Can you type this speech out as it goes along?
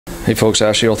Hey folks,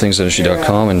 Ashley,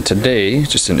 allthingsdentistry.com, and today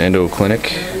just an endo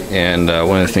clinic, and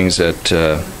one of the things that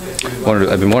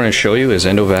I've been wanting to show you is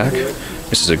Endovac.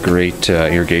 This is a great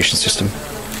irrigation system.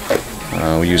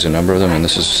 We use a number of them, and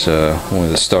this is one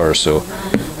of the stars. So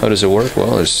how does it work?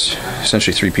 Well, there's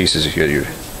essentially three pieces. You got your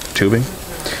tubing,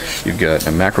 you've got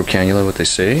a macro cannula, what they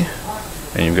say,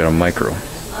 and you've got a micro.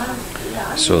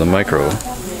 So the micro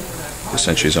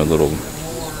essentially is a little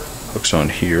hooks on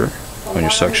here on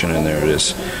your suction, and there it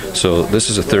is. So this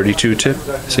is a 32 tip,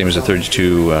 same as a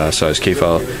 32 size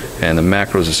K-file, and the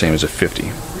macro is the same as a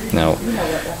 50. Now,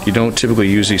 you don't typically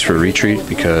use these for a retreat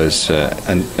because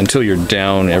until you're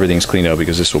down, everything's cleaned out,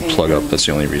 because this will plug up. That's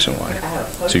the only reason why.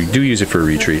 So you do use it for a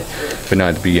retreat, but not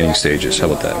at the beginning stages. How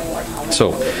about that?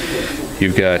 So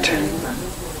you've got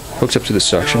hooks up to the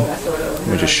suction. Let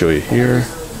me just show you here.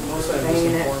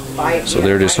 So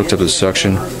there it is, hooked up to the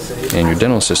suction, and your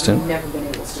dental assistant,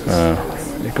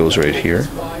 it goes right here.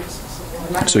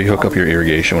 So you hook up your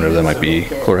irrigation, whatever that might be,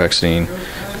 chlorhexidine,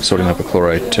 sodium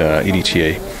hypochlorite,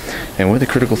 EDTA. And one of the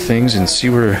critical things, and see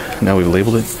where now we've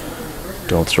labeled it,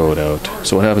 don't throw it out.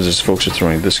 So what happens is folks are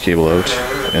throwing this cable out,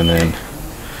 and then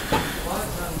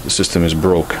the system is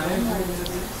broke.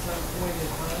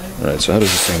 Alright, so how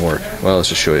does this thing work? Well, let's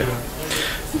just show you.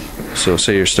 So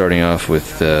say you're starting off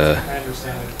with the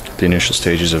initial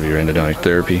stages of your endodontic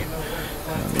therapy.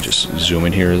 Let me just zoom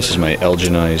in here. This is my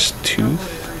alginized tooth.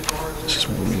 This is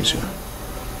what we use here.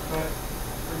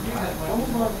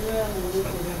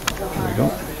 There we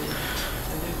go.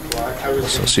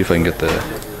 So see if I can get the...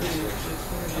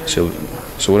 So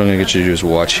what I'm going to get you to do is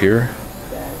watch here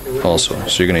also.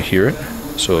 So you're going to hear it.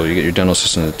 So you get your dental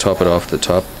assistant to top it off at the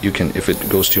top. You can, if it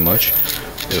goes too much,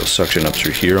 it'll suction up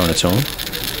through here on its own,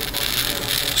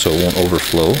 so it won't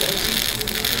overflow.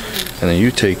 And then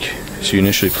you take, so you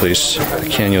initially place the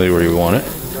cannula where you want it,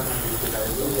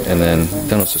 and then the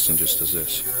dental assistant just does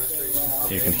this.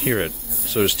 You can hear it.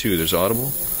 So there's two. There's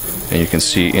audible, and you can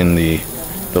see in the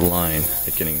line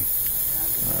it getting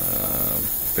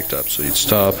picked up. So you'd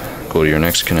stop, go to your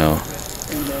next canal,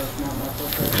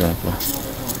 for example.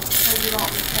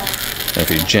 And if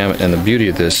you jam it, and the beauty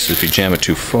of this, if you jam it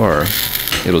too far,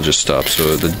 it'll just stop.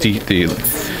 So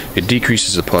it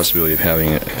decreases the possibility of having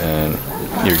an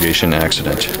irrigation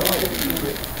accident.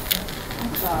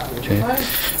 Okay,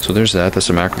 so there's that. That's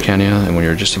a macro cannula, and when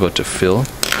you're just about to fill,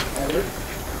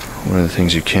 one of the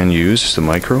things you can use is the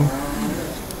micro.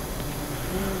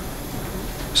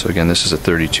 So again, this is a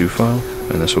 32 file,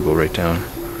 and this will go right down.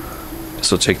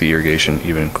 This will take the irrigation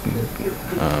even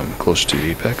closer to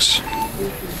the apex.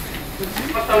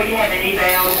 Also, you have an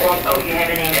eval. Also, you have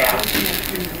an eval.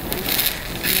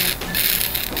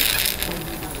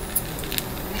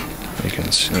 You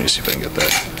can see, let me see if I can get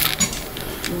that.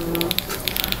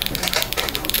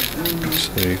 So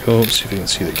there you go. See if you can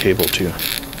see the cable too,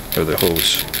 or the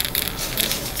hose.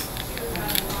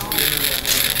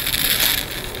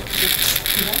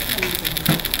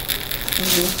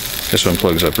 This one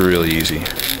plugs up really easy.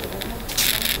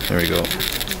 There we go.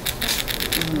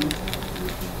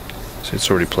 So it's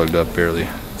already plugged up barely.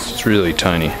 It's really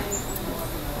tiny.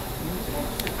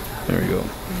 There we go.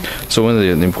 So one of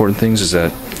the important things is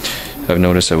that I've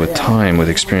noticed that with time, with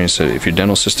experience, that if your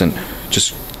dental assistant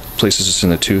just places this in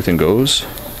the tooth and goes,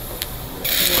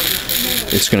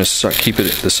 it's going to keep it,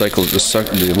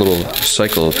 the little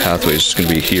cycle pathway is just going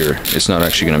to be here. It's not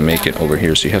actually going to make it over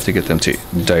here, so you have to get them to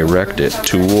direct it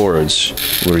towards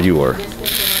where you are,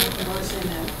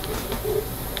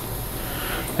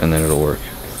 and then it'll work.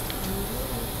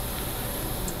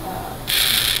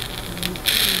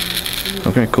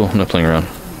 Okay, cool. I'm not playing around.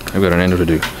 I've got an endo to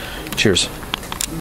do. Cheers.